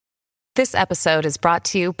This episode is brought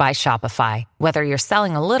to you by Shopify. Whether you're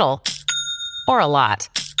selling a little or a lot,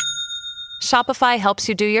 Shopify helps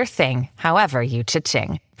you do your thing, however you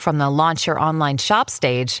cha-ching. From the launch your online shop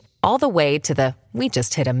stage, all the way to the we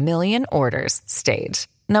just hit 1 million orders stage.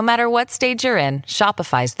 No matter what stage you're in,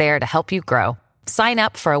 Shopify's there to help you grow. Sign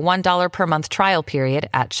up for a $1 per month trial period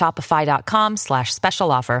at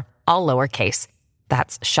shopify.com/special offer, all lowercase.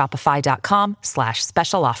 That's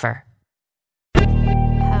shopify.com/special offer.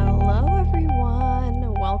 Hello,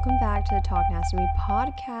 everyone. Welcome back to the Talk Nasty to Me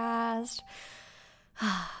podcast.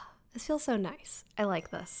 This feels so nice. I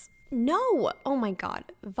like this. No! Oh my god.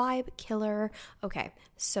 Vibe killer. Okay,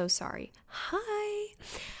 so sorry. Hi.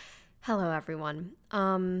 Hello, everyone.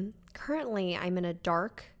 Currently, I'm in a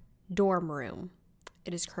dark dorm room.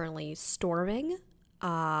 It is currently storming.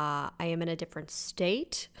 I am in a different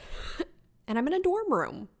state. And I'm in a dorm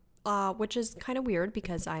room, which is kind of weird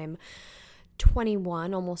because I'm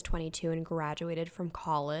 21, almost 22, and graduated from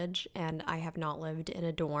college, and I have not lived in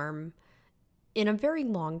a dorm in a very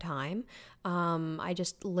long time. I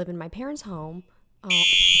just live in my parents' home. Oh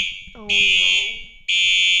no.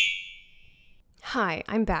 Hi,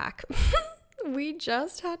 I'm back. We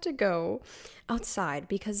just had to go outside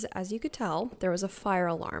because, as you could tell, there was a fire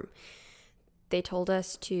alarm. They told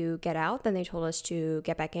us to get out, then they told us to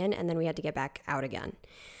get back in, and then we had to get back out again.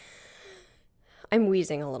 I'm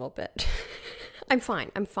wheezing a little bit. I'm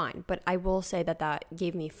fine, but I will say that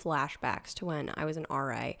gave me flashbacks to when I was an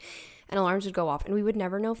RA, and alarms would go off, and we would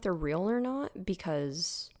never know if they're real or not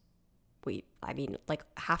because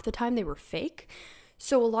half the time they were fake.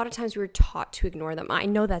 So a lot of times we were taught to ignore them. I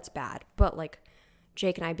know that's bad, but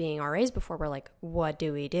Jake and I being RAs before, we're like, what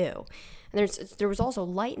do we do? And there was also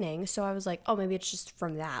lightning, so I was like, oh, maybe it's just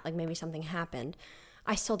from that. Maybe something happened.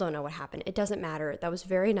 I still don't know what happened. It doesn't matter. That was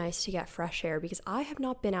very nice to get fresh air because I have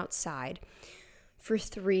not been outside for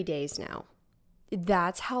 3 days now.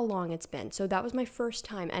 That's how long it's been. So that was my first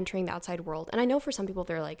time entering the outside world. And I know for some people,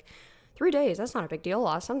 they're like, 3 days, that's not a big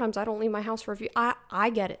deal. Sometimes I don't leave my house for a few. I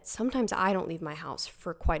get it. Sometimes I don't leave my house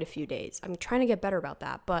for quite a few days. I'm trying to get better about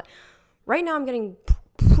that. But right now I'm getting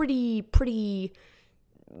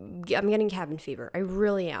I'm getting cabin fever. I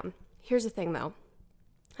really am. Here's the thing though.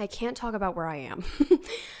 I can't talk about where I am.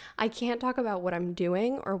 I can't talk about what I'm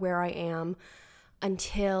doing or where I am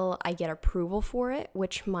until I get approval for it,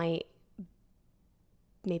 which might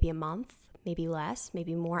maybe a month, maybe less,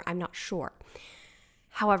 maybe more. I'm not sure.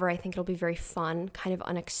 However, I think it'll be very fun, kind of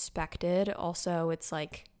unexpected. Also, it's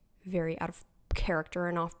very out of character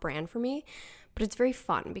and off brand for me, but it's very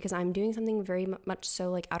fun because I'm doing something very much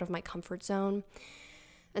so out of my comfort zone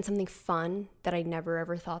and something fun that I never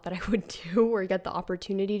ever thought that I would do or get the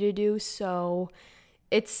opportunity to do. So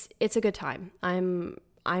it's a good time. I'm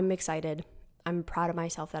excited. I'm proud of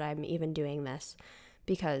myself that I'm even doing this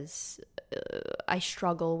because I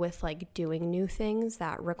struggle with doing new things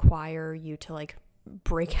that require you to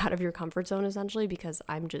break out of your comfort zone essentially, because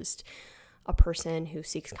I'm just a person who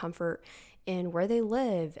seeks comfort in where they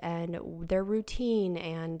live and their routine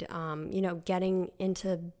and getting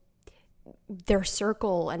into their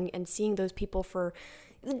circle and seeing those people for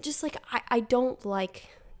just I don't like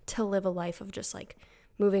to live a life of just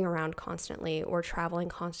moving around constantly or traveling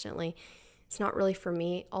constantly. It's not really for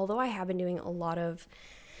me, although I have been doing a lot of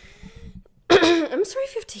I'm sorry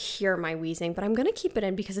if you have to hear my wheezing, but I'm going to keep it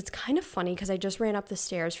in because it's kind of funny because I just ran up the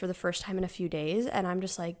stairs for the first time in a few days and I'm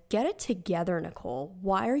just get it together, Nicole.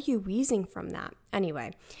 Why are you wheezing from that?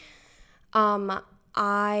 Anyway,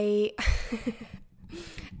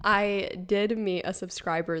 I did meet a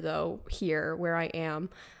subscriber though here where I am.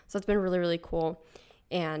 So it's been really, really cool.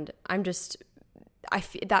 And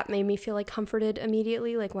that made me feel comforted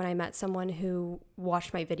immediately. When I met someone who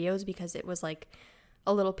watched my videos because it was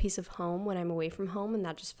a little piece of home when I'm away from home, and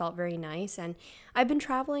that just felt very nice. And I've been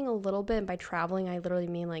traveling a little bit, and by traveling I literally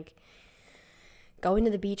mean going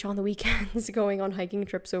to the beach on the weekends, going on hiking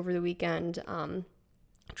trips over the weekend,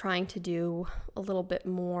 trying to do a little bit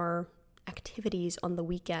more activities on the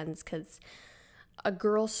weekends because a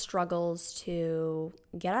girl struggles to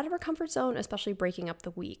get out of her comfort zone, especially breaking up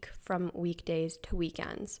the week from weekdays to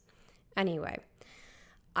weekends. Anyway,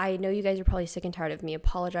 I know you guys are probably sick and tired of me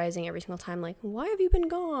apologizing every single time, why have you been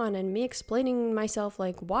gone? And me explaining myself,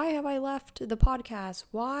 why have I left the podcast?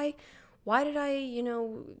 Why did I,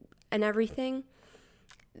 and everything.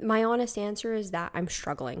 My honest answer is that I'm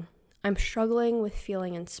struggling. I'm struggling with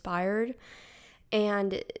feeling inspired.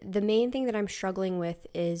 And the main thing that I'm struggling with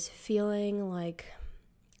is feeling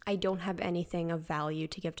I don't have anything of value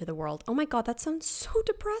to give to the world. Oh my God, that sounds so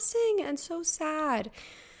depressing and so sad.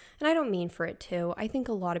 And I don't mean for it to. I think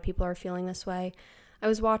a lot of people are feeling this way. I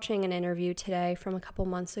was watching an interview today from a couple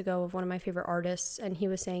months ago of one of my favorite artists, and he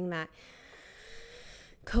was saying that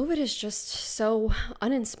COVID is just so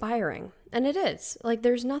uninspiring. And it is. Like,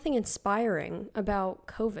 there's nothing inspiring about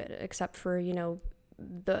COVID except for, you know,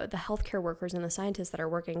 the healthcare workers and the scientists that are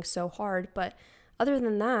working so hard. But other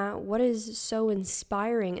than that, what is so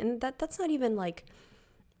inspiring? And that's not even like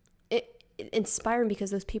inspiring, because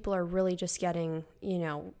those people are really just getting, you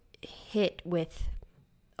know, hit with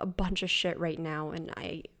a bunch of shit right now. And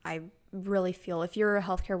I really feel, if you're a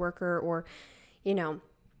healthcare worker or, you know,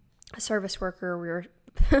 a service worker, or you're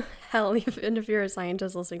hell, even if you're a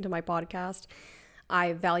scientist listening to my podcast,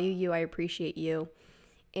 I value you, I appreciate you.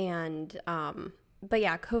 And but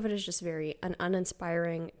yeah, COVID is just an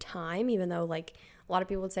uninspiring time, even though like a lot of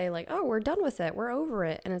people would say like, oh, we're done with it, we're over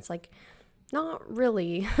it. And it's like, not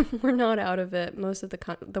really. We're not out of it. Most of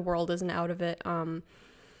the world isn't out of it.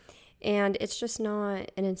 And it's just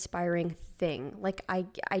not an inspiring thing. Like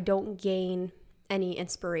I don't gain any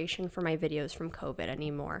inspiration for my videos from COVID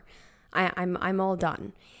anymore. I'm all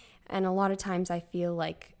done. And a lot of times I feel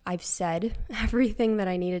like I've said everything that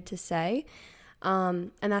I needed to say.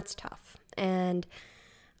 And that's tough. And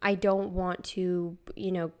I don't want to,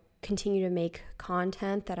 you know, continue to make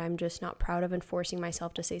content that I'm just not proud of and forcing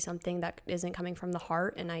myself to say something that isn't coming from the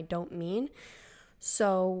heart and I don't mean.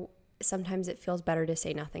 So sometimes it feels better to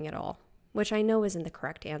say nothing at all, which I know isn't the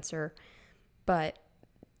correct answer, but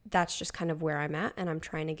that's just kind of where I'm at, and I'm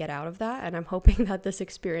trying to get out of that. And I'm hoping that this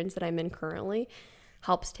experience that I'm in currently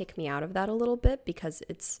helps take me out of that a little bit, because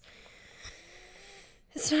it's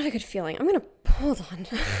not a good feeling. Hold on.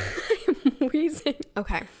 I'm wheezing.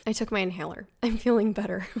 Okay, I took my inhaler. I'm feeling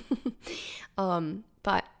better.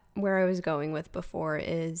 But where I was going with before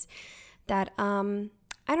is that, I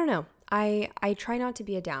don't know. I try not to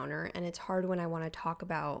be a downer, and it's hard when I want to talk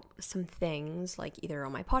about some things like either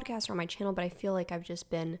on my podcast or on my channel, but I feel like I've just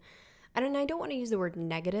been, I don't want to use the word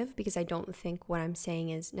negative, because I don't think what I'm saying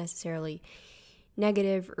is necessarily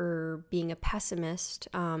negative or being a pessimist,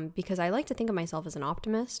 because I like to think of myself as an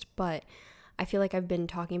optimist, but I feel like I've been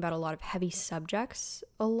talking about a lot of heavy subjects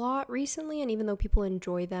a lot recently, and even though people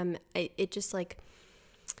enjoy them, it just like,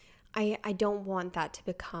 I don't want that to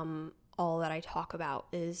become all that I talk about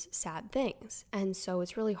is sad things. And so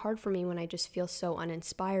it's really hard for me when I just feel so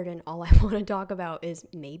uninspired and all I want to talk about is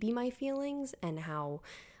maybe my feelings and how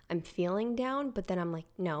I'm feeling down. But then I'm like,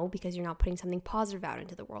 no, because you're not putting something positive out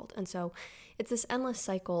into the world. And so it's this endless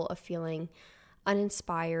cycle of feeling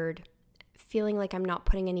uninspired, feeling like I'm not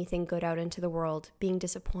putting anything good out into the world, being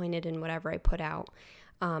disappointed in whatever I put out,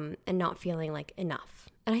 and not feeling like enough.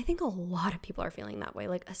 And I think a lot of people are feeling that way,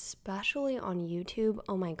 like especially on YouTube.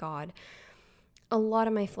 Oh my God. A lot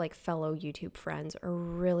of my like fellow YouTube friends are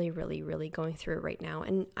really, really, really going through it right now.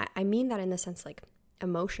 And I mean that in the sense like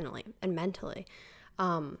emotionally and mentally.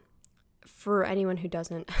 For anyone who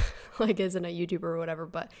doesn't like isn't a YouTuber or whatever,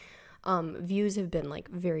 but views have been like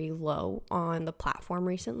very low on the platform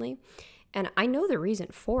recently. And I know the reason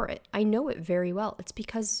for it. I know it very well. It's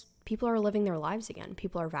because people are living their lives again.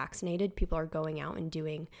 People are vaccinated. People are going out and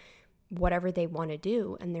doing whatever they want to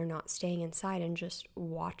do, and they're not staying inside and just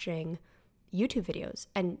watching YouTube videos.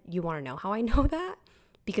 And you want to know how I know that?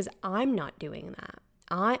 Because I'm not doing that.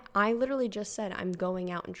 I literally just said I'm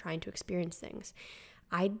going out and trying to experience things.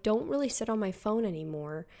 I don't really sit on my phone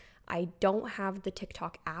anymore. I don't have the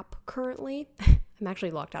TikTok app currently. I'm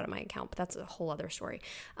actually locked out of my account, but that's a whole other story.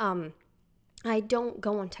 I don't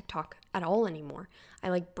go on TikTok at all anymore. I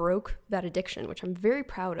like broke that addiction, which I'm very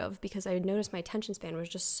proud of, because I noticed my attention span was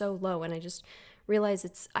just so low, and I just realized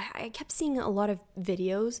I kept seeing a lot of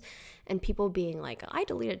videos and people being like, I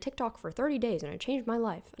deleted TikTok for 30 days and it changed my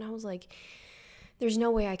life. And I was like, there's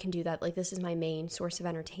no way I can do that. Like, this is my main source of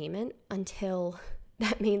entertainment, until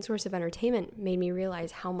that main source of entertainment made me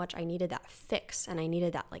realize how much I needed that fix, and I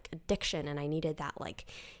needed that like addiction, and I needed that like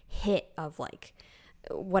hit of like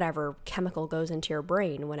whatever chemical goes into your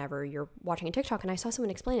brain whenever you're watching a TikTok. And I saw someone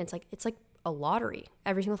explain it. It's like a lottery.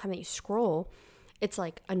 Every single time that you scroll, it's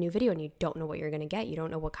like a new video, and you don't know what you're going to get. You don't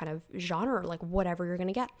know what kind of genre or like whatever you're going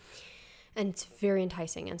to get. And it's very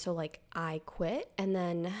enticing. And so like I quit, and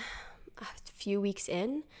then a few weeks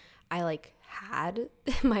in, I like had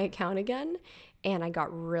my account again, and I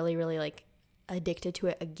got really, really like addicted to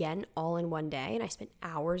it again all in one day. And I spent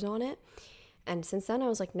hours on it. And since then I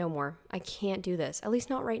was like, no more. I can't do this. At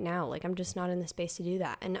least not right now. Like, I'm just not in the space to do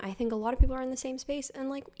that. And I think a lot of people are in the same space.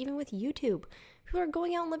 And like, even with YouTube, people are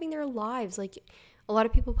going out and living their lives. Like, a lot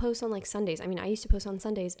of people post on like Sundays. I mean, I used to post on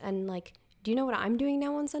Sundays, and like, do you know what I'm doing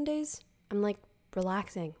now on Sundays? I'm like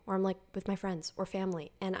relaxing, or I'm like with my friends or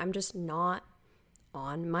family, and I'm just not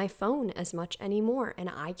on my phone as much anymore.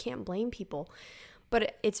 And I can't blame people.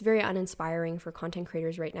 But it's very uninspiring for content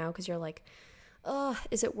creators right now because you're like,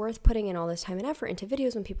 is it worth putting in all this time and effort into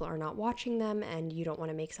videos when people are not watching them, and you don't want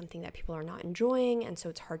to make something that people are not enjoying, and so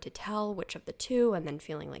it's hard to tell which of the two, and then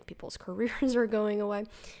feeling like people's careers are going away.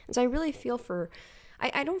 And so I really feel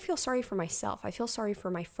I don't feel sorry for myself. I feel sorry for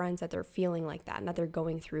my friends that they're feeling like that and that they're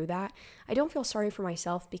going through that. I don't feel sorry for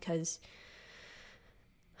myself because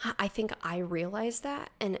I think I realize that,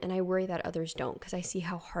 and I worry that others don't, because I see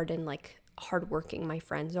how hardworking my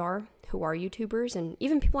friends are who are YouTubers, and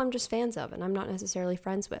even people I'm just fans of and I'm not necessarily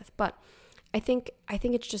friends with. But I think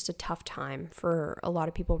it's just a tough time for a lot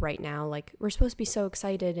of people right now. Like, we're supposed to be so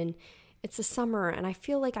excited, and it's the summer, and I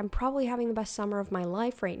feel like I'm probably having the best summer of my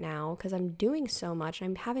life right now because I'm doing so much and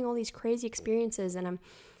I'm having all these crazy experiences, and I'm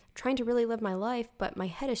trying to really live my life, but my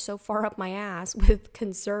head is so far up my ass with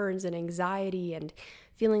concerns and anxiety and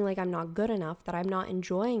feeling like I'm not good enough that I'm not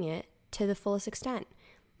enjoying it to the fullest extent.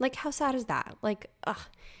 Like, how sad is that? Like,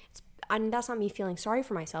 and that's not me feeling sorry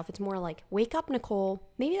for myself. It's more like, wake up, Nicole.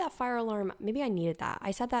 Maybe that fire alarm, maybe I needed that.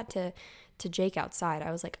 I said that to Jake outside.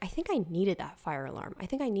 I was like, I think I needed that fire alarm. I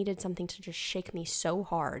think I needed something to just shake me so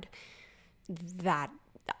hard that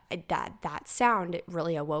sound, it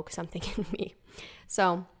really awoke something in me.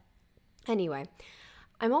 So anyway,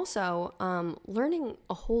 I'm also learning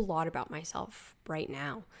a whole lot about myself right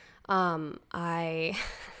now. I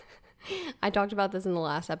talked about this in the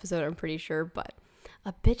last episode, I'm pretty sure, but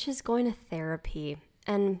a bitch is going to therapy,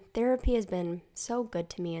 and therapy has been so good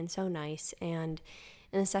to me and so nice, and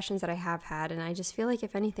in the sessions that I have had, and I just feel like,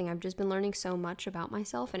 if anything, I've just been learning so much about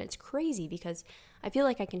myself, and it's crazy because I feel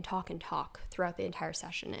like I can talk and talk throughout the entire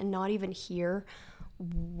session and not even hear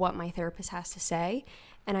what my therapist has to say,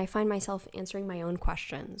 and I find myself answering my own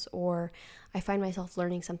questions, or I find myself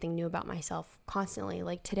learning something new about myself constantly.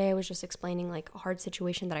 Like today I was just explaining like a hard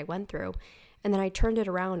situation that I went through, and then I turned it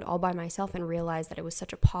around all by myself and realized that it was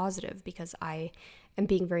such a positive because I am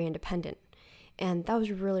being very independent. And that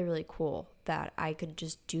was really, really cool that I could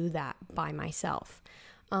just do that by myself.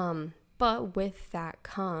 But with that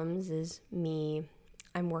comes is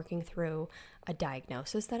I'm working through a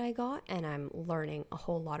diagnosis that I got, and I'm learning a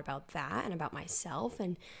whole lot about that and about myself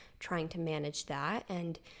and trying to manage that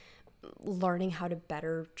and learning how to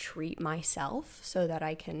better treat myself so that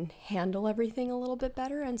I can handle everything a little bit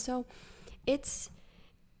better. And so it's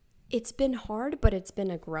been hard, but it's been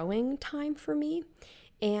a growing time for me,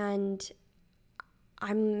 and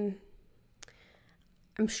I'm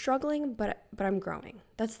struggling, but I'm growing.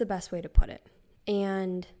 That's the best way to put it.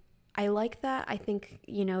 And I like that. I think,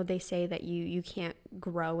 they say that you can't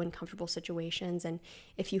grow in comfortable situations, and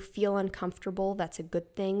if you feel uncomfortable, that's a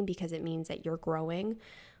good thing because it means that you're growing,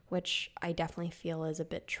 which I definitely feel is a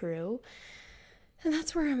bit true. And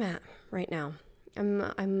that's where I'm at right now. I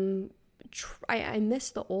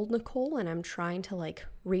miss the old Nicole, and I'm trying to like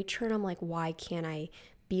reach her, and I'm like, why can't I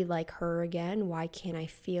be like her again? Why can't I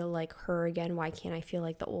feel like her again? Why can't I feel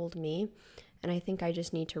like the old me? And I think I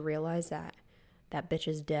just need to realize that bitch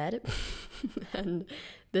is dead and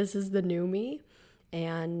this is the new me,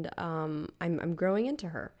 and I'm growing into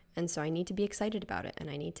her, and so I need to be excited about it, and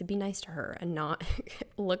I need to be nice to her and not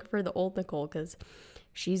look for the old Nicole because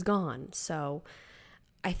she's gone. So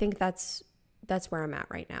I think that's where I'm at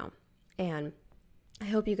right now, and I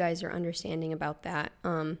hope you guys are understanding about that.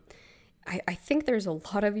 I think there's a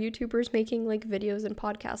lot of YouTubers making like videos and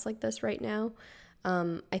podcasts like this right now.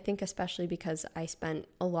 I think especially because I spent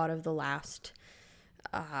a lot of the last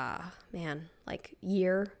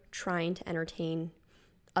year trying to entertain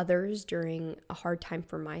others during a hard time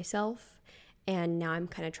for myself, and now I'm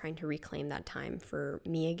kind of trying to reclaim that time for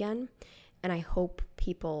me again, and I hope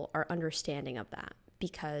people are understanding of that,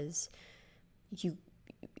 because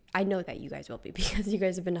I know that you guys will be, because you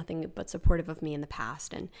guys have been nothing but supportive of me in the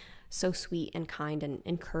past, and so sweet and kind and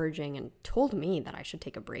encouraging, and told me that I should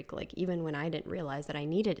take a break, like even when I didn't realize that I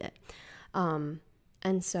needed it.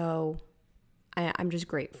 And so I'm just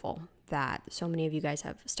grateful that so many of you guys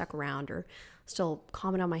have stuck around, or still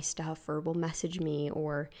comment on my stuff, or will message me,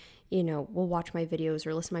 or, will watch my videos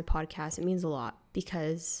or listen to my podcast. It means a lot,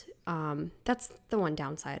 because that's the one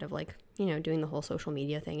downside of doing the whole social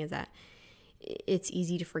media thing, is that it's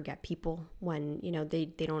easy to forget people when, they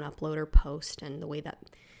don't upload or post, and the way that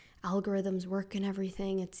algorithms work and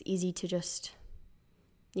everything, it's easy to just,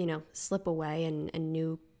 slip away, and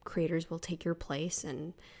new creators will take your place,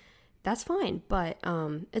 and that's fine. But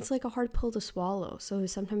it's like a hard pill to swallow. So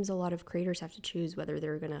sometimes a lot of creators have to choose whether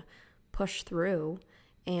they're going to push through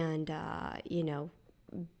and,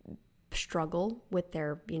 struggle with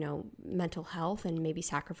their, mental health, and maybe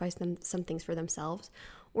sacrifice some things for themselves,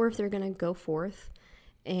 or if they're going to go forth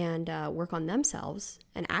and work on themselves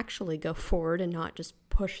and actually go forward and not just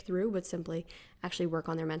push through, but simply actually work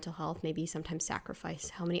on their mental health, maybe sometimes sacrifice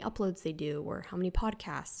how many uploads they do or how many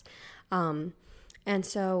podcasts. And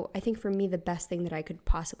so I think for me, the best thing that I could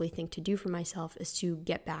possibly think to do for myself is to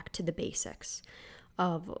get back to the basics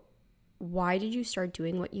of why did you start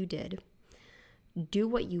doing what you did? Do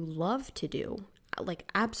what you love to do, like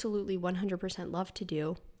absolutely 100% love to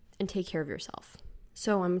do, and take care of yourself.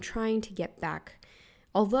 So I'm trying to get back.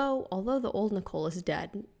 Although the old Nicole is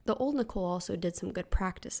dead, the old Nicole also did some good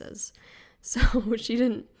practices. So she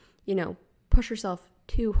didn't, push herself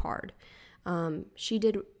too hard. She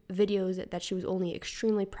did videos that she was only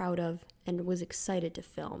extremely proud of and was excited to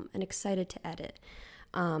film and excited to edit.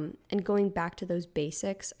 And going back to those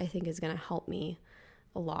basics, I think is going to help me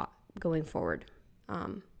a lot going forward.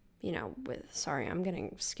 Sorry, I'm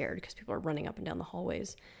getting scared because people are running up and down the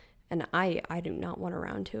hallways. And I do not want a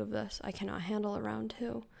round 2 of this. I cannot handle a round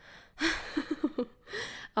 2.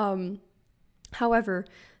 However,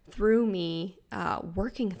 through me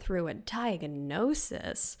working through a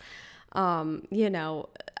diagnosis, I've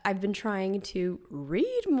been trying to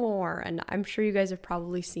read more. And I'm sure you guys have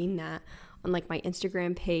probably seen that on like my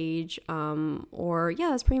Instagram page,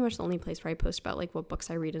 that's pretty much the only place where I post about like what books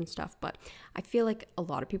I read and stuff. But I feel like a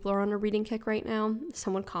lot of people are on a reading kick right now.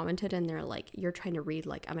 Someone commented and they're like, you're trying to read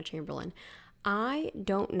like Emma Chamberlain. I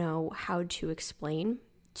don't know how to explain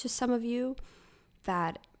to some of you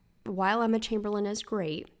that while Emma Chamberlain is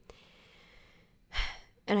great,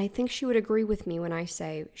 and I think she would agree with me when I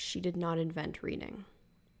say she did not invent reading.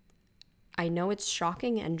 I know it's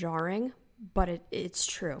shocking and jarring, but it's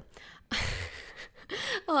true.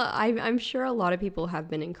 I'm sure a lot of people have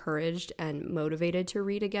been encouraged and motivated to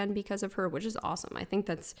read again because of her, which is awesome. I think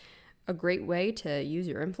that's a great way to use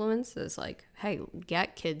your influence is like, hey,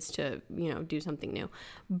 get kids to, do something new.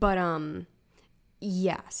 But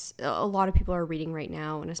yes, a lot of people are reading right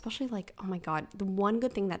now, and especially like, oh my God, the one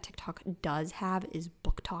good thing that TikTok does have is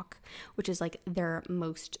Book Talk, which is like their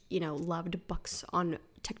most, loved books on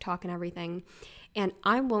TikTok and everything. And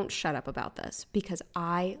I won't shut up about this because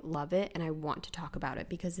I love it and I want to talk about it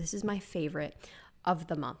because this is my favorite of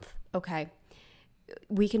the month, okay?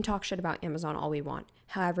 We can talk shit about Amazon all we want.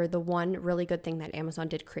 However, the one really good thing that Amazon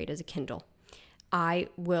did create is a Kindle. I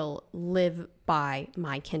will live by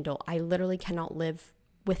my Kindle. I literally cannot live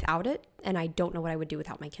without it, and I don't know what I would do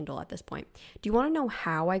without my Kindle at this point. Do you want to know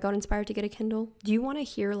how I got inspired to get a Kindle? Do you want to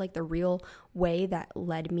hear like the real way that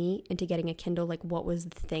led me into getting a Kindle? Like what was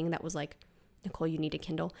the thing that was like, Nicole, you need a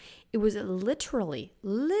Kindle? It was literally,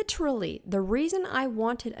 the reason I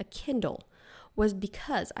wanted a Kindle was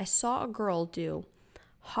because I saw a girl do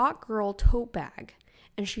hot girl tote bag,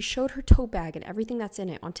 and she showed her tote bag and everything that's in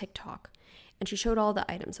it on TikTok. And she showed all the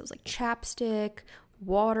items. It was like chapstick,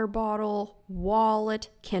 water bottle, wallet,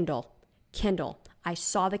 Kindle. I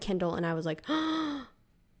saw the Kindle and I was like, oh,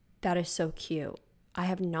 that is so cute. I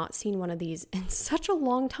have not seen one of these in such a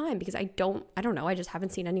long time because I don't know. I just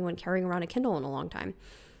haven't seen anyone carrying around a Kindle in a long time.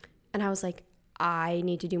 And I was like, I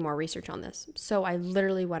need to do more research on this. So I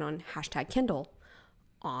literally went on #Kindle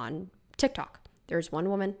on TikTok. There's one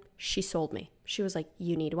woman, she sold me. She was like,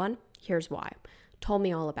 you need one? Here's why. Told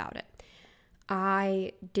me all about it.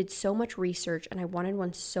 I did so much research and I wanted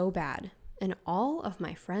one so bad. And all of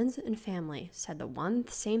my friends and family said the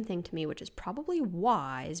same thing to me, which is probably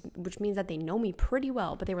wise, which means that they know me pretty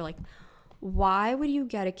well. But they were like, why would you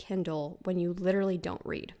get a Kindle when you literally don't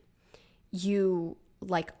read? You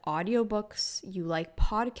like audiobooks, you like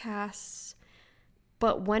podcasts,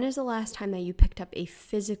 but when is the last time that you picked up a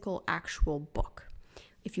physical, actual book?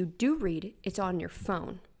 If you do read, it's on your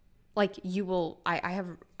phone. Like you will, I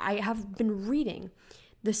have been reading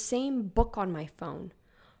the same book on my phone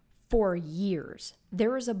for years.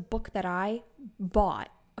 There was a book that I bought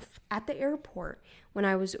at the airport when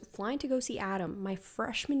I was flying to go see Adam my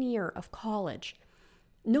freshman year of college.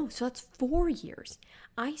 No, so that's 4 years.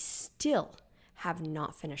 I still have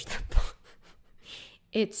not finished that book.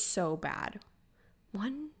 It's so bad.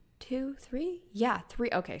 1, 2, 3? Yeah, 3.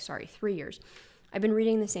 Okay, sorry, 3 years. I've been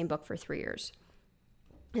reading the same book for 3 years.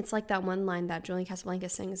 It's like that one line that Julian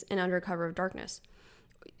Casablancas sings in Under Cover of Darkness.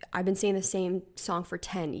 I've been singing the same song for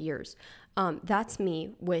 10 years. That's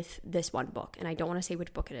me with this one book. And I don't want to say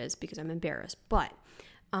which book it is because I'm embarrassed. But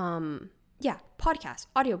yeah, podcasts,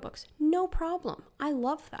 audiobooks, no problem. I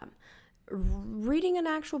love them. Reading an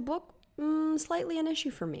actual book, slightly an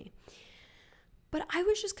issue for me. But I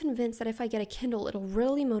was just convinced that if I get a Kindle, it'll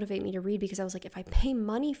really motivate me to read because I was like, if I pay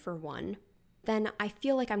money for one, then I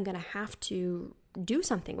feel like I'm going to have to do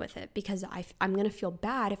something with it because I'm going to feel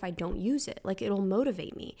bad if I don't use it. Like, it'll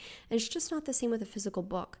motivate me. And it's just not the same with a physical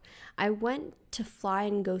book. I went to fly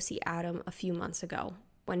and go see Adam a few months ago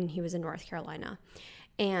when he was in North Carolina.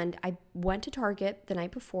 And I went to Target the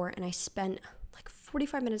night before and I spent like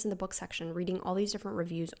 45 minutes in the book section reading all these different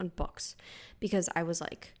reviews on books because I was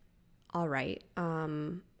like, all right,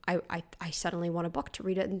 I suddenly want a book to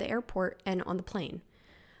read it in the airport and on the plane.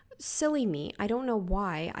 Silly me. I don't know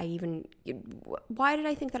why why did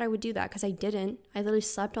I think that I would do that? Because I didn't. I literally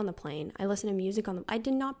slept on the plane. I listened to music I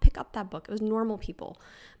did not pick up that book. It was Normal People.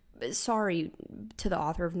 Sorry to the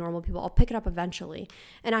author of Normal People. I'll pick it up eventually.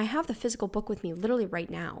 And I have the physical book with me literally right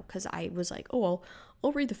now because I was like, oh, well,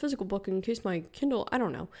 I'll read the physical book in case my Kindle, I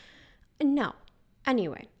don't know. No.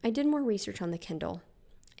 Anyway, I did more research on the Kindle.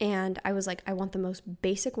 And I was like, I want the most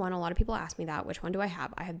basic one. A lot of people ask me that. Which one do I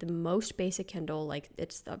have? I have the most basic Kindle. Like,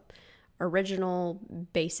 it's the original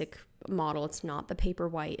basic model. It's not the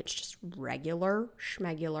Paperwhite. It's just regular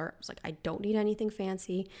schmegular. I was like, I don't need anything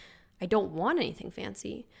fancy. I don't want anything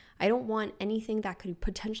fancy. I don't want anything that could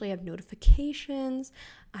potentially have notifications.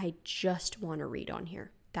 I just want to read on here.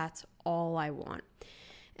 That's all I want.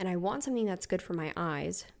 And I want something that's good for my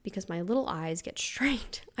eyes because my little eyes get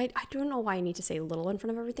strained. I don't know why I need to say little in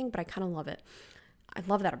front of everything, but I kind of love it. I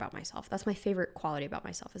love that about myself. That's my favorite quality about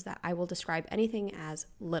myself, is that I will describe anything as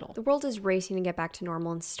little. The world is racing to get back to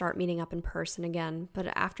normal and start meeting up in person again. But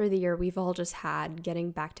after the year we've all just had,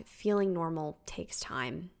 getting back to feeling normal takes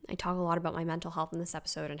time. I talk a lot about my mental health in this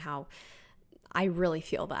episode and how I really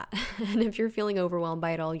feel that. And if you're feeling overwhelmed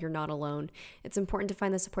by it all, you're not alone. It's important to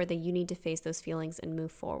find the support that you need to face those feelings and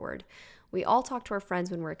move forward. We all talk to our friends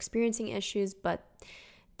when we're experiencing issues, but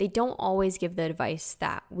they don't always give the advice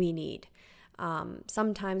that we need.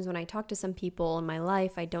 Sometimes when I talk to some people in my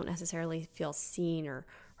life, I don't necessarily feel seen or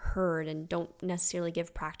heard and don't necessarily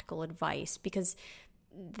give practical advice because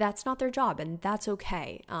that's not their job, and that's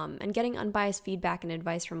okay. And getting unbiased feedback and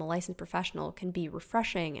advice from a licensed professional can be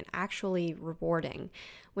refreshing and actually rewarding.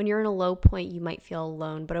 When you're in a low point, you might feel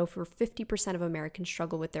alone, but over 50% of Americans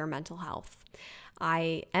struggle with their mental health.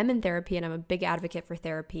 I am in therapy, and I'm a big advocate for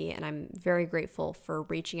therapy, and I'm very grateful for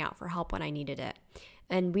reaching out for help when I needed it.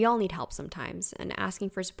 And we all need help sometimes, and asking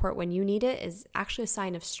for support when you need it is actually a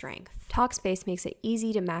sign of strength. Talkspace makes it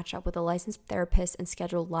easy to match up with a licensed therapist and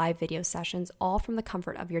schedule live video sessions, all from the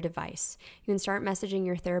comfort of your device. You can start messaging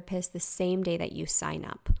your therapist the same day that you sign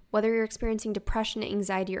up. Whether you're experiencing depression,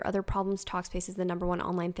 anxiety, or other problems, Talkspace is the #1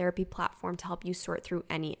 online therapy platform to help you sort through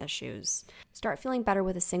any issues. Start feeling better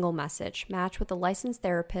with a single message. Match with a licensed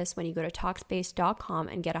therapist when you go to Talkspace.com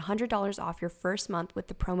and get $100 off your first month with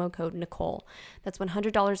the promo code Nicole. That's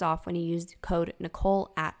 $100 off when you use code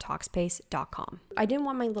Nicole at Talkspace.com. I didn't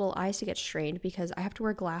want my little eyes to get strained because I have to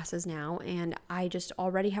wear glasses now, and I just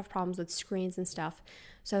already have problems with screens and stuff.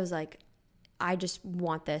 So I was like, I just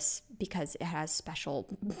want this because it has special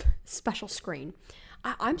screen.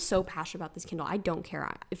 I'm so passionate about this Kindle. I don't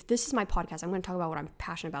care. If this is my podcast, I'm going to talk about what I'm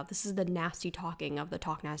passionate about. This is the nasty talking of the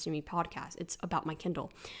Talk Nasty to Me podcast. It's about my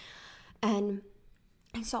Kindle. And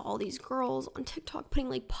I saw all these girls on TikTok putting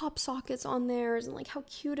like pop sockets on theirs and like how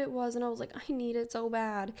cute it was. And I was like, I need it so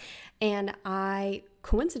bad. And I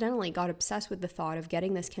coincidentally got obsessed with the thought of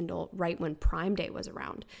getting this Kindle right when Prime Day was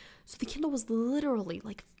around. So the Kindle was literally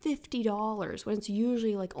like $50 when it's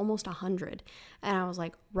usually like almost $100. And I was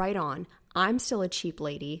like, right on. I'm still a cheap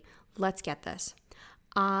lady. Let's get this.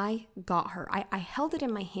 I got her. I held it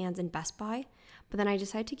in my hands in Best Buy, but then I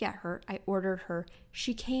decided to get her. I ordered her.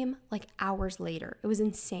 She came like hours later. It was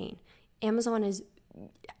insane. Amazon is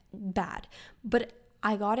bad, but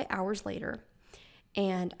I got it hours later,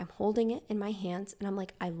 and I'm holding it in my hands, and I'm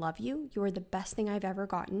like, I love you. You are the best thing I've ever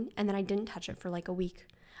gotten. And then I didn't touch it for like a week.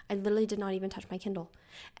 I literally did not even touch my Kindle.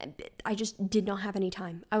 I just did not have any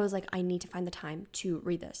time. I was like, I need to find the time to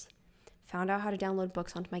read this. Found out how to download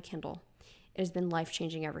books onto my Kindle. It has been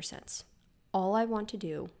life-changing ever since. All I want to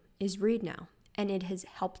do is read now. And it has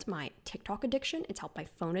helped my TikTok addiction. It's helped my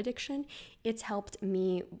phone addiction. It's helped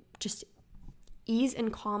me just ease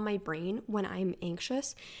and calm my brain when I'm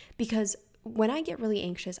anxious. Because when I get really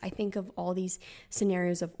anxious, I think of all these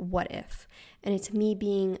scenarios of what if. And it's me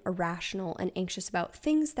being irrational and anxious about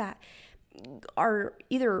things that are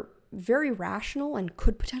either very rational and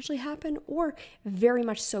could potentially happen, or very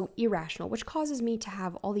much so irrational, which causes me to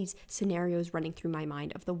have all these scenarios running through my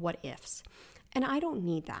mind of the what ifs. And I don't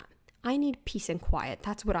need that. I need peace and quiet.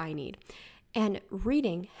 That's what I need. And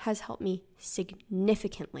reading has helped me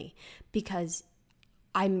significantly because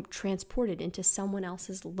I'm transported into someone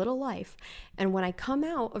else's little life. And when I come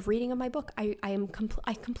out of reading my book, I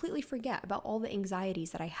completely forget about all the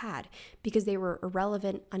anxieties that I had because they were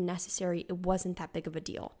irrelevant, unnecessary. It wasn't that big of a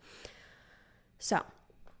deal. So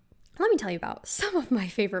let me tell you about some of my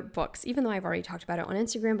favorite books, even though I've already talked about it on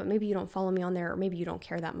Instagram, but maybe you don't follow me on there or maybe you don't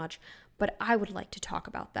care that much. But I would like to talk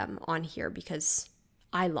about them on here because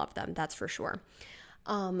I love them, that's for sure.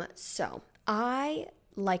 So I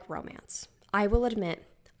like romance. I will admit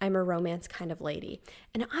I'm a romance kind of lady,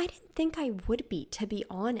 and I didn't think I would be, to be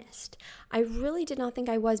honest. I really did not think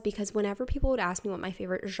I was, because whenever people would ask me what my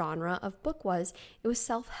favorite genre of book was, it was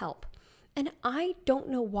self-help. And I don't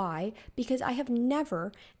know why, because I have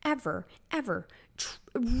never, ever, ever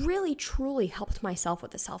really truly helped myself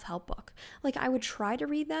with a self-help book. Like, I would try to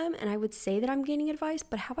read them and I would say that I'm gaining advice,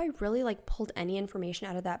 but have I really pulled any information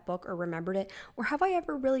out of that book or remembered it? Or have I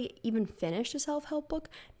ever really even finished a self-help book?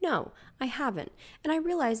 No, I haven't. And I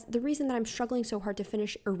realized the reason that I'm struggling so hard to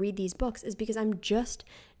finish or read these books is because I'm just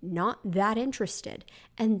not that interested.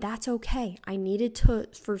 And that's okay. I needed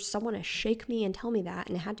for someone to shake me and tell me that,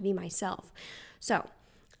 and it had to be myself. So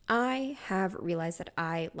I have realized that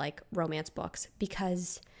I like romance books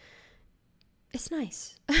because it's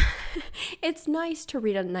nice. It's nice to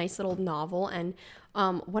read a nice little novel. And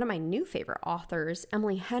one of my new favorite authors,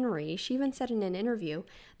 Emily Henry, she even said in an interview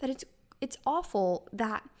that it's awful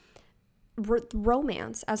that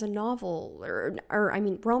romance as a novel,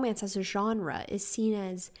 romance as a genre is seen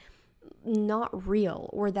as not real,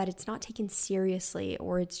 or that it's not taken seriously,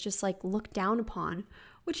 or it's just looked down upon,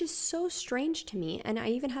 which is so strange to me. And I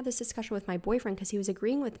even had this discussion with my boyfriend because he was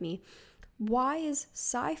agreeing with me. Why is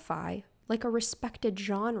sci-fi a respected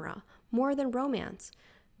genre more than romance?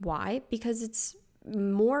 Why? Because it's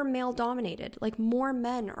more male dominated. More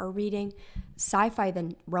men are reading sci-fi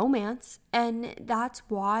than romance, and that's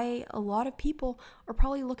why a lot of people are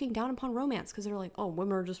probably looking down upon romance, because they're like, oh,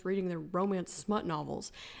 women are just reading their romance smut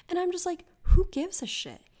novels. And I'm just like, who gives a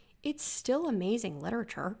shit? It's still amazing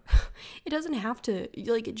literature. It doesn't have to,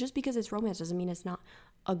 just because it's romance doesn't mean it's not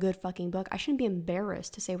a good fucking book. I shouldn't be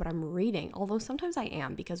embarrassed to say what I'm reading, although sometimes I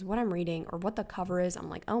am, because what I'm reading or what the cover is,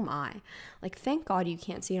 I'm like, oh my. Thank God you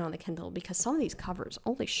can't see it on the Kindle, because some of these covers,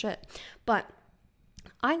 holy shit. But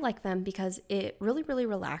I like them because it really, really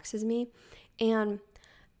relaxes me. And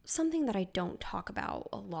something that I don't talk about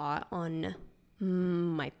a lot on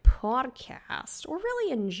my podcast, or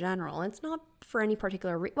really in general, it's not for any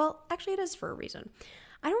particular well, actually it is for a reason.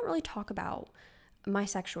 I don't really talk about my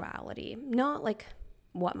sexuality, not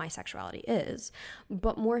what my sexuality is,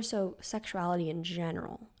 but more so sexuality in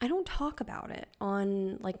general. I don't talk about it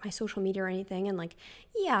on my social media or anything. And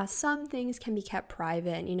yeah, some things can be kept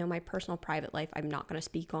private, and my personal private life I'm not going to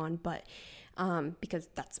speak on, but because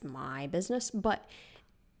that's my business. But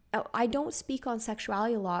I don't speak on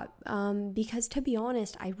sexuality a lot because, to be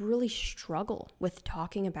honest, I really struggle with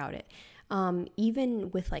talking about it,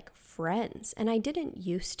 even with friends. And I didn't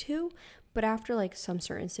used to, but after some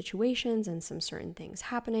certain situations and some certain things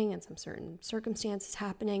happening and some certain circumstances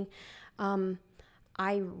happening,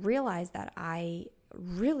 I realized that I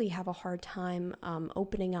really have a hard time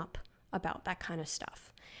opening up about that kind of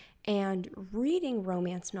stuff. And reading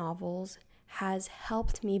romance novels has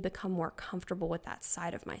helped me become more comfortable with that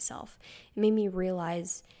side of myself. It made me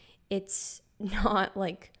realize it's not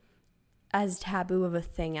as taboo of a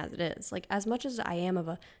thing as it is. As much as I am of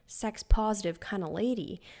a sex positive kind of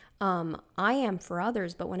lady, I am for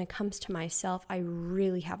others, but when it comes to myself, I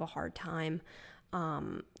really have a hard time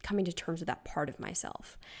coming to terms with that part of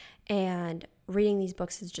myself. And reading these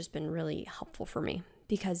books has just been really helpful for me,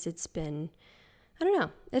 because it's been, I don't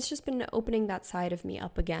know, it's just been opening that side of me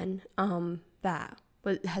up again, that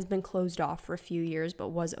has been closed off for a few years, but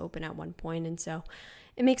was open at one point. And so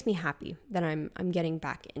it makes me happy that I'm getting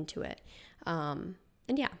back into it. And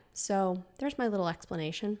yeah, so there's my little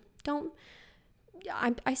explanation.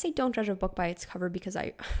 I say don't judge a book by its cover, because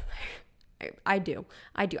I do.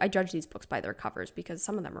 I judge these books by their covers, because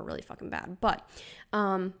some of them are really fucking bad. But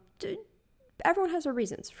everyone has their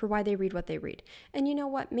reasons for why they read what they read. And you know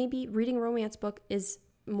what? Maybe reading a romance book is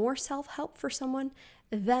more self-help for someone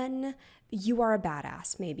than you are a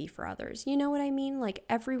badass maybe for others. You know what I mean?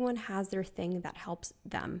 Everyone has their thing that helps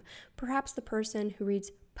them. Perhaps the person who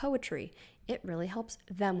reads poetry, it really helps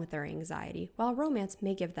them with their anxiety, while romance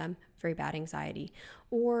may give them very bad anxiety.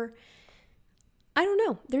 Or I don't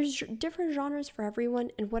know. There's different genres for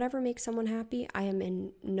everyone, and whatever makes someone happy, I am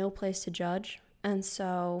in no place to judge. And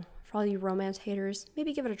so for all you romance haters,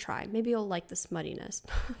 maybe give it a try. Maybe you'll like the smuttiness.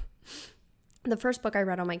 The first book I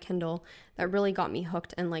read on my Kindle that really got me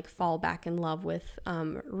hooked and fall back in love with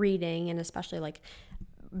reading, and especially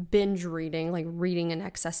binge reading, like reading an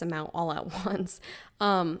excess amount all at once.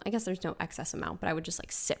 I guess there's no excess amount, but I would just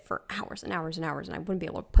like sit for hours and hours and hours and I wouldn't be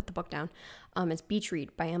able to put the book down. It's Beach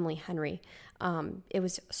Read by Emily Henry. It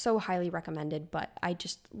was so highly recommended, but I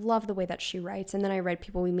just love the way that she writes. And then I read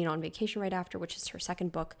People We Meet on Vacation right after, which is her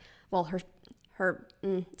second book. Well,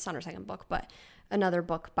 it's not her second book, but another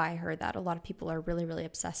book by her that a lot of people are really, really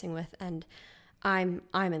obsessing with. And I'm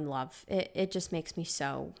in love. It just makes me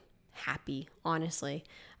so happy, honestly,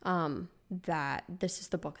 that this is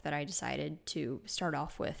the book that I decided to start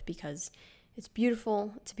off with because it's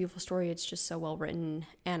beautiful. It's a beautiful story. It's just so well written.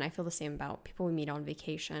 And I feel the same about People We Meet on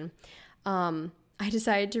Vacation. I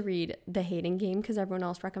decided to read The Hating Game because everyone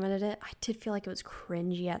else recommended it. I did feel like it was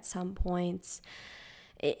cringy at some points.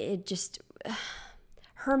 It just,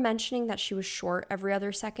 her mentioning that she was short every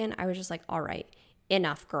other second, I was just like, all right,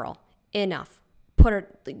 enough, girl, enough.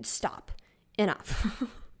 Stop, enough.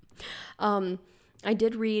 I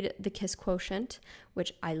did read The Kiss Quotient,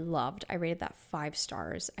 which I loved. I rated that 5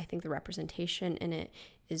 stars. I think the representation in it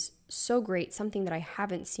is so great, something that I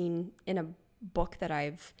haven't seen in a book that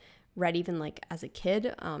I've read even like as a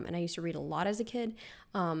kid, and I used to read a lot as a kid,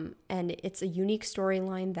 and it's a unique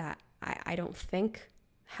storyline that I don't think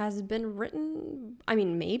has been written. I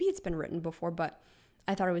mean, maybe it's been written before, but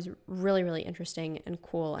I thought it was really, really interesting and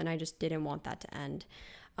cool, and I just didn't want that to end.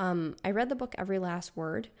 I read the book Every Last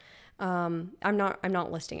Word. I'm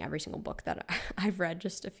not listing every single book that I've read,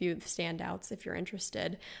 just a few standouts if you're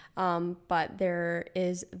interested. But there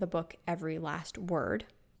is the book Every Last Word.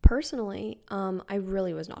 Personally, I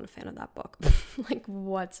really was not a fan of that book, like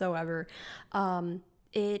whatsoever.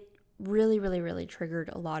 It really, really, really triggered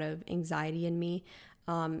a lot of anxiety in me.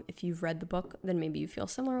 If you've read the book, then maybe you feel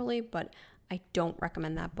similarly, but I don't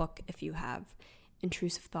recommend that book if you have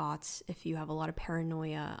intrusive thoughts, if you have a lot of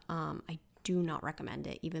paranoia. I do not recommend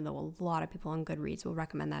it, even though a lot of people on Goodreads will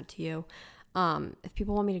recommend that to you. If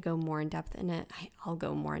people want me to go more in depth in it, I'll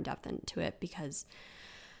go more in depth into it because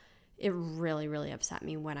it really, really upset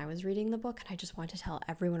me when I was reading the book, and I just wanted to tell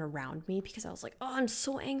everyone around me because I was like, oh, I'm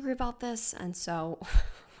so angry about this. And so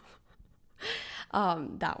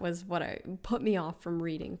that was what put me off from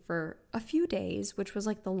reading for a few days, which was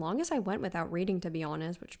like the longest I went without reading, to be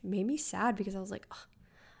honest, which made me sad because I was like, oh,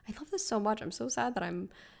 I love this so much. I'm so sad that I'm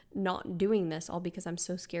not doing this, all because I'm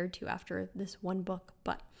so scared to after this one book.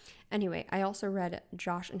 But anyway, I also read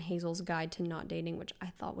Josh and Hazel's Guide to Not Dating, which I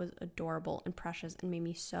thought was adorable and precious and made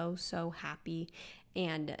me so, so happy.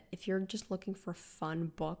 And if you're just looking for a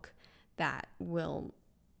fun book that will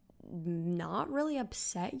not really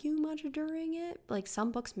upset you much during it, like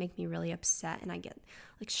some books make me really upset and I get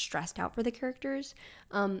like stressed out for the characters,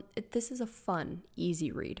 this is a fun,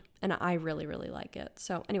 easy read and I really, really like it.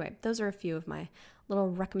 So anyway, those are a few of my little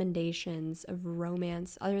recommendations of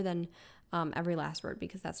romance, other than Every Last Word,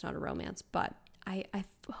 because that's not a romance, but I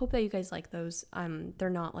hope that you guys like those. They're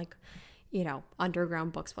not like, you know,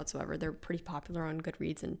 underground books whatsoever. They're pretty popular on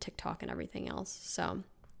Goodreads and TikTok and everything else. So,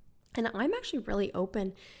 and I'm actually really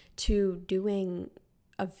open to doing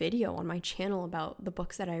a video on my channel about the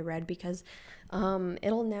books that I read, because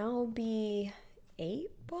it'll now be 8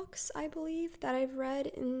 books, I believe, that I've read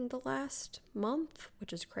in the last month,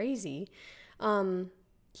 which is crazy.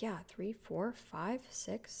 3, 4, 5,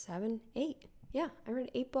 6, 7, 8. Yeah, I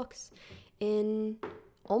read 8 books in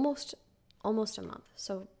almost a month.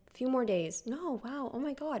 So a few more days. No, wow. Oh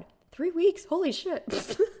my God. 3 weeks. Holy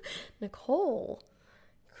shit. Nicole,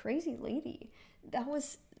 crazy lady. That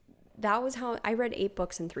was how I read 8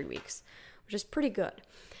 books in 3 weeks, which is pretty good.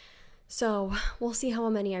 So we'll see how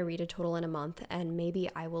many I read a total in a month, and maybe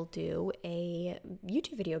I will do a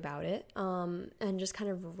YouTube video about it, and just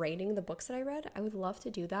kind of rating the books that I read. I would love to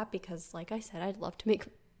do that because, like I said, I'd love to make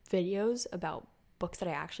videos about books that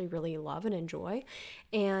I actually really love and enjoy.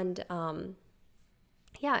 And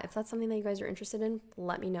if that's something that you guys are interested in,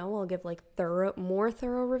 let me know. I'll give like more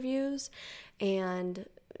thorough reviews, and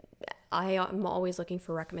I am always looking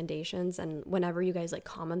for recommendations, and whenever you guys like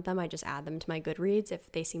comment them, I just add them to my Goodreads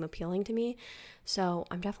if they seem appealing to me. So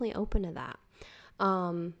I'm definitely open to that.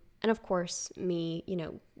 And of course, me,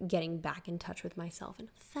 getting back in touch with myself and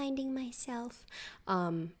finding myself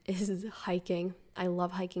is hiking. I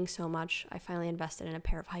love hiking so much. I finally invested in a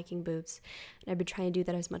pair of hiking boots, and I've been trying to do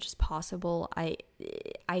that as much as possible. I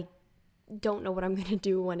don't know what I'm going to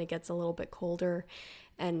do when it gets a little bit colder,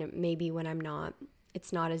 and maybe when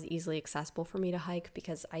it's not as easily accessible for me to hike,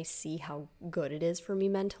 because I see how good it is for me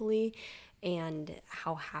mentally and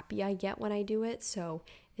how happy I get when I do it. So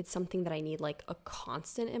it's something that I need like a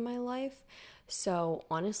constant in my life. So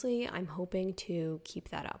honestly, I'm hoping to keep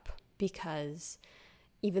that up, because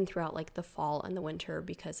even throughout like the fall and the winter,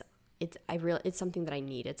 because it's something that I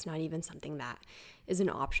need. It's not even something that is an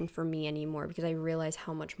option for me anymore, because I realize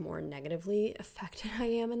how much more negatively affected I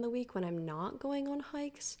am in the week when I'm not going on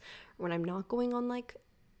hikes, or when I'm not going on like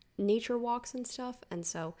nature walks and stuff. And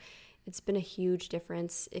so it's been a huge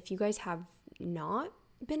difference. If you guys have not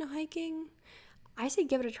been hiking, I say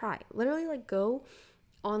give it a try. Literally, like, go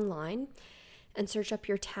online and search up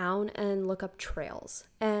your town and look up trails.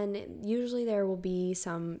 And usually there will be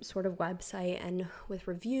some sort of website and with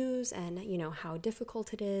reviews and, you know, how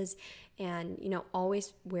difficult it is. And, you know,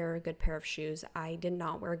 always wear a good pair of shoes. I did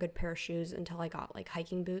not wear a good pair of shoes until I got like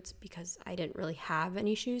hiking boots, because I didn't really have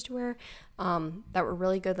any shoes to wear that were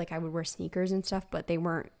really good. Like, I would wear sneakers and stuff, but they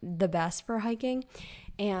weren't the best for hiking.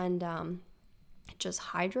 And just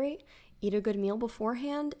hydrate. Eat a good meal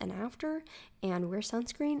beforehand and after, and wear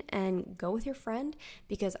sunscreen, and go with your friend,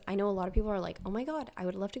 because I know a lot of people are like, oh my God, I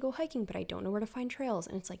would love to go hiking, but I don't know where to find trails.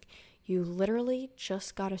 And it's like, you literally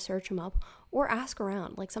just got to search them up or ask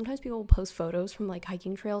around. Like, sometimes people will post photos from like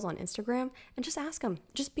hiking trails on Instagram, and just ask them.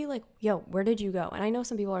 Just be like, yo, where did you go? And I know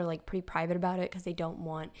some people are like pretty private about it because they don't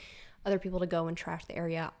want other people to go and trash the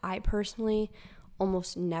area. I personally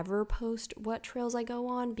almost never post what trails I go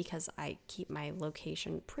on, because I keep my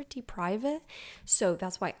location pretty private. So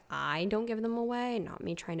that's why I don't give them away. Not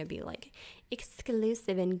me trying to be like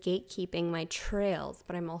exclusive and gatekeeping my trails,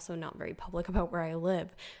 but I'm also not very public about where I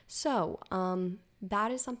live. So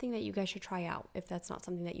that is something that you guys should try out if that's not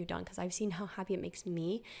something that you've done, because I've seen how happy it makes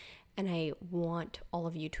me, and I want all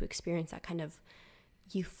of you to experience that kind of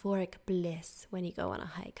euphoric bliss when you go on a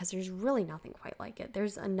hike, because there's really nothing quite like it.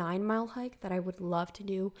 There's a 9-mile hike that I would love to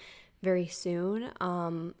do very soon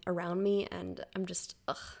around me, and I just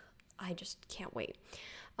can't wait.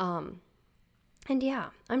 And yeah,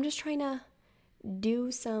 I'm just trying to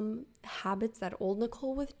do some habits that old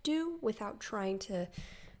Nicole would do without trying to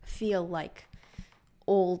feel like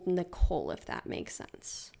old Nicole, if that makes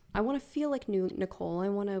sense. I want to feel like new Nicole. I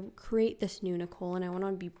want to create this new Nicole, and I want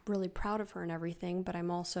to be really proud of her and everything. But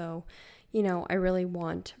I'm also, you know, I really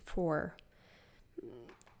want for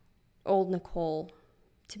old Nicole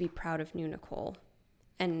to be proud of new Nicole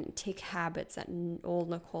and take habits that old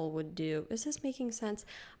Nicole would do. Is this making sense?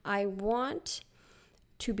 I want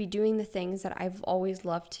to be doing the things that I've always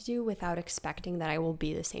loved to do without expecting that I will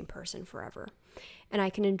be the same person forever. And I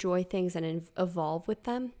can enjoy things and evolve with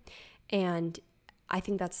them. And I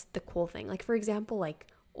think that's the cool thing. Like, for example, like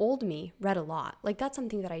old me read a lot. Like, that's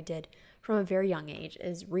something that I did from a very young age,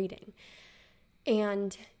 is reading.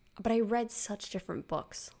 But I read such different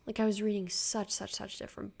books. Like, I was reading such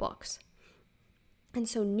different books. And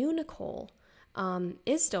so new Nicole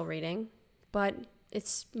is still reading, but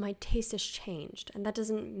my taste has changed. And that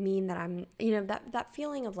doesn't mean that I'm, you know, that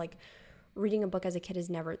feeling of like reading a book as a kid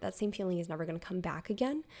that same feeling is never going to come back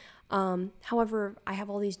again. However, I have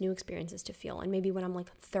all these new experiences to feel. And maybe when I'm like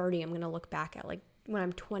 30, I'm going to look back at like when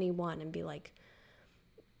I'm 21 and be like,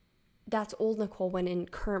 that's old Nicole, when in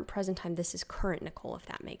present time, this is current Nicole, if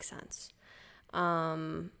that makes sense.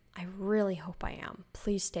 I really hope I am.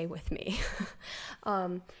 Please stay with me.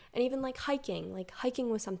 And even like hiking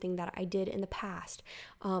was something that I did in the past.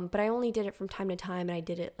 But I only did it from time to time, and I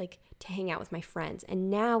did it like to hang out with my friends. And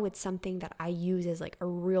now it's something that I use as like a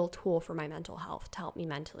real tool for my mental health, to help me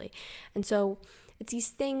mentally. And so it's these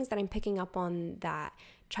things that I'm picking up on that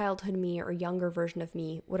childhood me or younger version of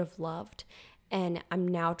me would have loved. And I'm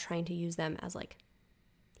now trying to use them as like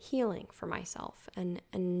healing for myself and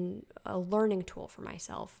a learning tool for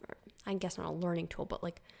myself. I guess not a learning tool, but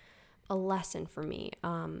like a lesson for me,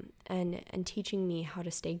 and teaching me how to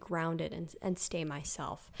stay grounded and stay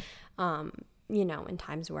myself, you know, in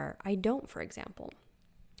times where I don't, for example.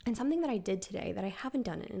 And something that I did today that I haven't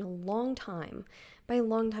done in a long time, by a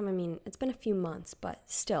long time I mean it's been a few months, but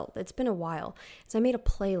still, it's been a while, is I made a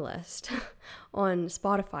playlist on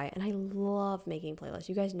Spotify, and I love making playlists.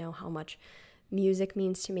 You guys know how much music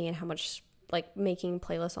means to me, and how much like making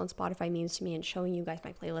playlists on Spotify means to me, and showing you guys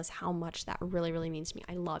my playlist, how much that really, really means to me.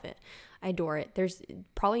 I love it. I adore it. There's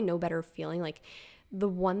probably no better feeling. Like,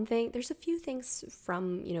 there's a few things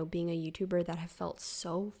from, you know, being a YouTuber that have felt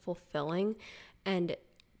so fulfilling, and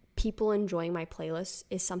people enjoying my playlists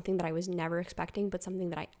is something that I was never expecting, but something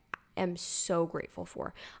that I am so grateful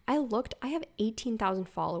for. I have 18,000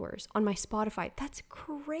 followers on my Spotify. That's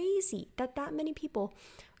crazy that many people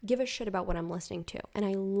give a shit about what I'm listening to. And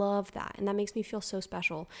I love that. And that makes me feel so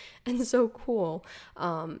special and so cool,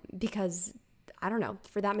 because I don't know,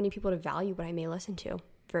 for that many people to value what I may listen to.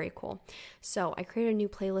 Very cool. So I created a new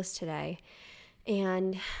playlist today,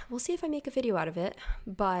 and we'll see if I make a video out of it,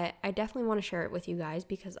 but I definitely want to share it with you guys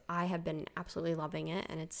because I have been absolutely loving it,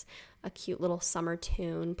 and it's a cute little summer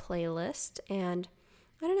tune playlist, and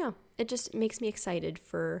I don't know. It just makes me excited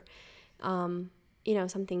for,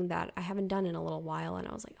 something that I haven't done in a little while. And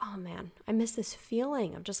I was like, oh man, I miss this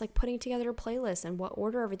feeling of just like putting together a playlist and what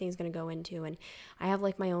order everything's going to go into. And I have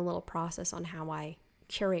like my own little process on how I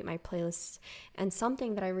curate my playlists. And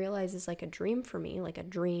something that I realize is like a dream for me, like a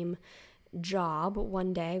dream job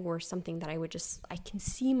one day, or something that I can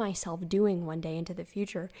see myself doing one day into the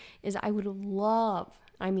future, is I would love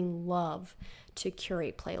to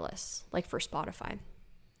curate playlists like for Spotify.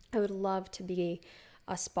 I would love to be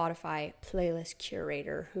a Spotify playlist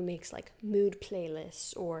curator who makes like mood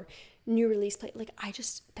playlists or new release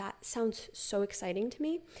that sounds so exciting to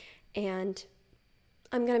me, and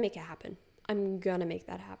I'm going to make it happen. I'm going to make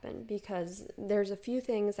that happen because there's a few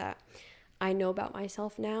things that I know about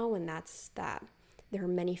myself now, and that's that there are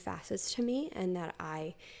many facets to me and that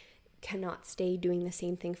I cannot stay doing the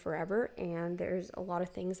same thing forever, and there's a lot of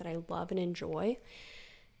things that I love and enjoy.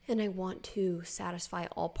 And I want to satisfy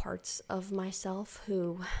all parts of myself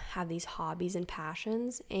who have these hobbies and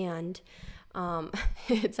passions. And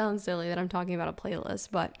it sounds silly that I'm talking about a playlist,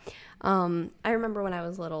 but I remember when I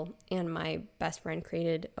was little and my best friend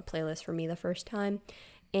created a playlist for me the first time,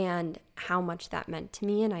 and how much that meant to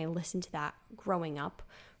me. And I listened to that growing up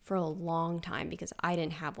for a long time because I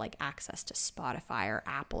didn't have like access to Spotify or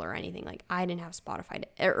Apple or anything. Like I didn't have Spotify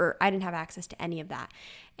or I didn't have access to any of that.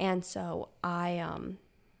 And so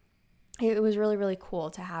it was really, really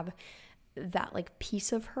cool to have that like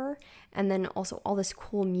piece of her, and then also all this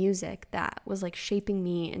cool music that was like shaping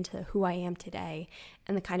me into who I am today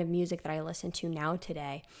and the kind of music that I listen to now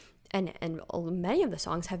today. And many of the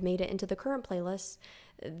songs have made it into the current playlists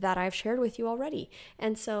that I've shared with you already.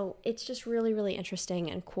 And so it's just really, really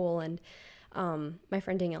interesting and cool. And my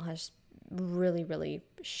friend Danielle has really, really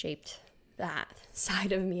shaped that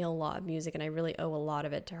side of me a lot of music, and I really owe a lot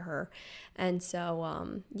of it to her. And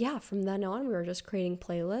so from then on we were just creating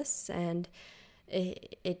playlists, and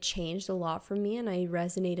it changed a lot for me, and I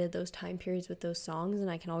resonated those time periods with those songs, and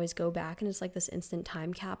I can always go back, and it's like this instant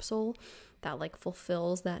time capsule that like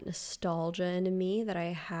fulfills that nostalgia into me that I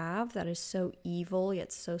have that is so evil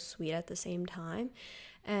yet so sweet at the same time.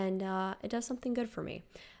 And it does something good for me.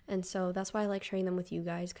 And so that's why I like sharing them with you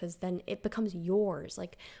guys, because then it becomes yours.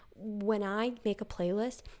 Like when I make a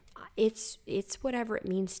playlist, it's whatever it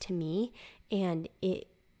means to me, and it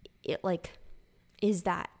like is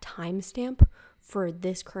that timestamp for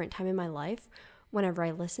this current time in my life whenever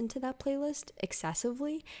I listen to that playlist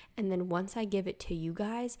excessively. And then once I give it to you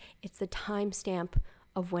guys, it's the timestamp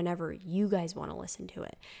of whenever you guys want to listen to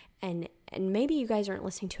it. And maybe you guys aren't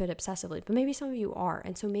listening to it obsessively, but maybe some of you are.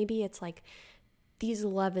 And so maybe it's like these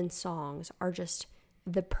 11 songs are just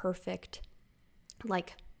the perfect,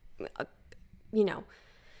 like,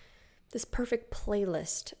 this perfect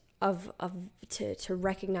playlist to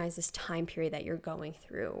recognize this time period that you're going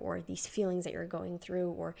through, or these feelings that you're going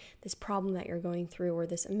through, or this problem that you're going through, or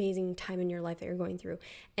this amazing time in your life that you're going through.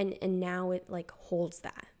 And now it like holds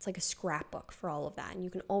that. It's like a scrapbook for all of that, and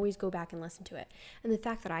you can always go back and listen to it. And the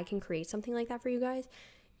fact that I can create something like that for you guys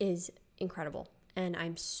is incredible, and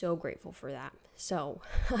I'm so grateful for that. So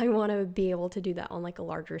I want to be able to do that on like a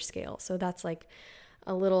larger scale. So that's like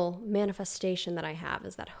a little manifestation that I have,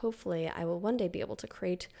 is that hopefully I will one day be able to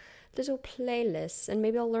create little playlists, and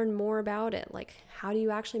maybe I'll learn more about it. Like, how do you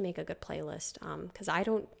actually make a good playlist? Because I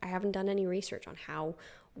haven't done any research on how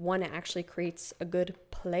one actually creates a good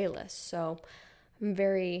playlist. So I'm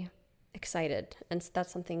very excited. And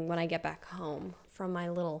that's something when I get back home from my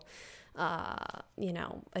little,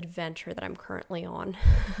 adventure that I'm currently on,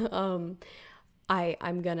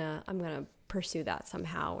 I'm gonna pursue that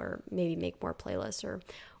somehow, or maybe make more playlists or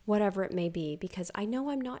whatever it may be, because I know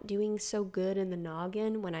I'm not doing so good in the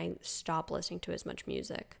noggin when I stop listening to as much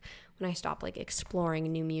music, when I stop like exploring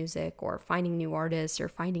new music or finding new artists or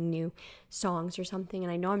finding new songs or something.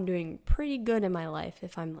 And I know I'm doing pretty good in my life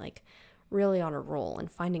if I'm like really on a roll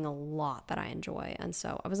and finding a lot that I enjoy. And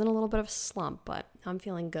so I was in a little bit of a slump, but I'm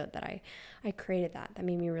feeling good that I created that. That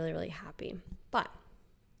made me really, really happy. But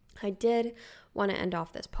I did want to end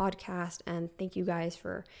off this podcast and thank you guys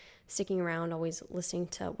for sticking around, always listening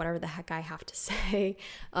to whatever the heck I have to say.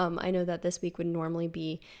 I know that this week would normally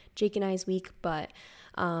be Jake and I's week, but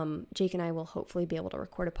Jake and I will hopefully be able to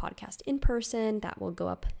record a podcast in person that will go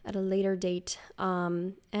up at a later date.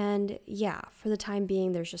 And yeah, for the time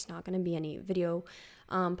being, there's just not going to be any video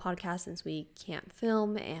podcast since we can't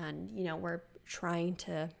film, and we're trying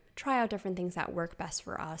to try out different things that work best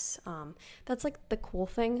for us. That's like the cool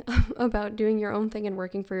thing about doing your own thing and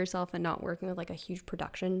working for yourself and not working with like a huge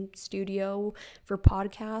production studio for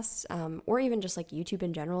podcasts, or even just like YouTube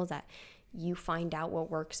in general, is that you find out what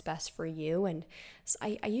works best for you. And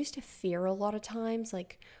I used to fear a lot of times,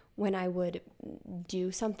 like when I would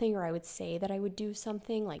do something or I would say that I would do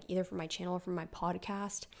something, like either for my channel or for my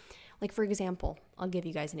podcast. Like, for example, I'll give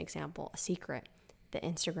you guys an example, a secret, the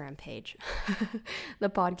Instagram page, the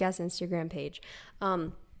podcast Instagram page.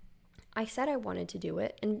 I said I wanted to do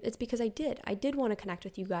it, and it's because I did. I did want to connect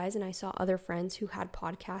with you guys, and I saw other friends who had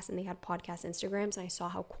podcasts, and they had podcast Instagrams, and I saw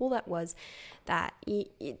how cool that was, that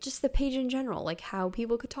just the page in general, like how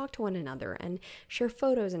people could talk to one another and share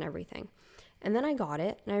photos and everything. And then I got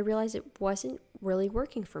it, and I realized it wasn't really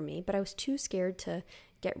working for me, but I was too scared to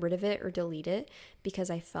get rid of it or delete it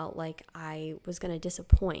because I felt like I was going to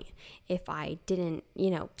disappoint if I didn't,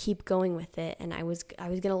 keep going with it, and I was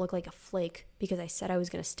going to look like a flake because I said I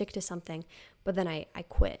was going to stick to something, but then I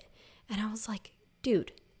quit. And I was like,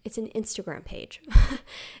 dude, it's an Instagram page.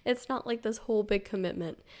 It's not like this whole big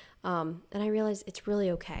commitment. And I realized it's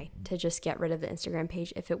really okay to just get rid of the Instagram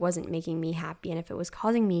page if it wasn't making me happy and if it was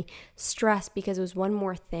causing me stress because it was one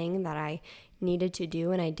more thing that I needed to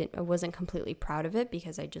do, and I wasn't completely proud of it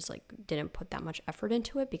because I just didn't put that much effort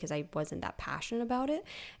into it because I wasn't that passionate about it.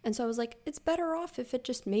 And so I was like, it's better off if it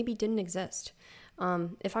just maybe didn't exist.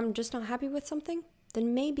 If I'm just not happy with something,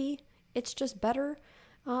 then maybe it's just better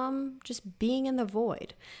just being in the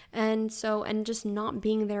void, and just not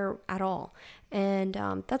being there at all. And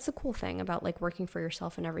that's the cool thing about working for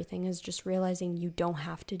yourself and everything, is just realizing you don't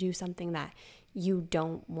have to do something that you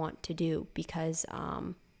don't want to do because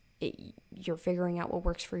you're figuring out what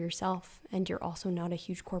works for yourself, and you're also not a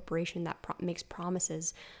huge corporation that makes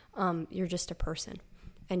promises. You're just a person,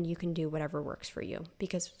 and you can do whatever works for you,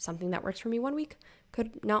 because something that works for me one week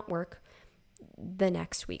could not work the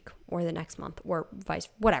next week or the next month or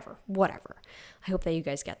whatever. I hope that you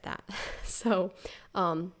guys get that. So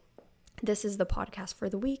this is the podcast for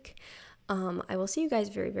the week. I will see you guys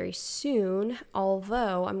very, very soon,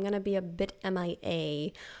 although I'm going to be a bit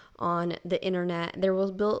MIA on the internet. There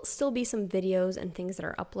will still be some videos and things that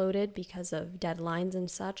are uploaded because of deadlines and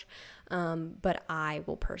such, but I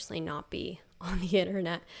will personally not be on the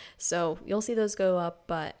internet. So you'll see those go up,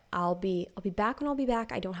 but I'll be back when I'll be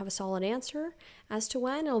back. I don't have a solid answer as to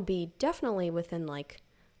when. It'll be definitely within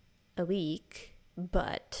a week,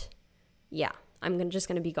 but yeah, I'm just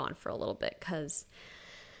going to be gone for a little bit because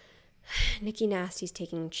Nikki Nasty's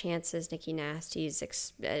taking chances. Nikki Nasty's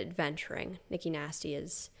adventuring. Nikki Nasty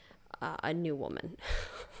is a new woman.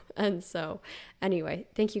 And so anyway,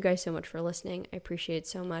 thank you guys so much for listening. I appreciate it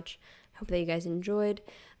so much. Hope that you guys enjoyed.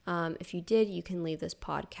 If you did, you can leave this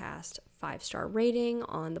podcast 5-star rating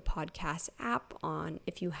on the podcast app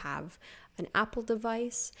if you have an Apple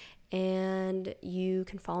device, and you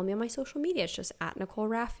can follow me on my social media. It's just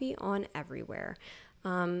 @NicoleRaffi on everywhere,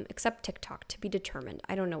 except TikTok, to be determined.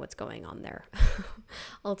 I don't know what's going on there.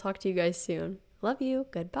 I'll talk to you guys soon. Love you.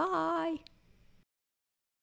 Goodbye.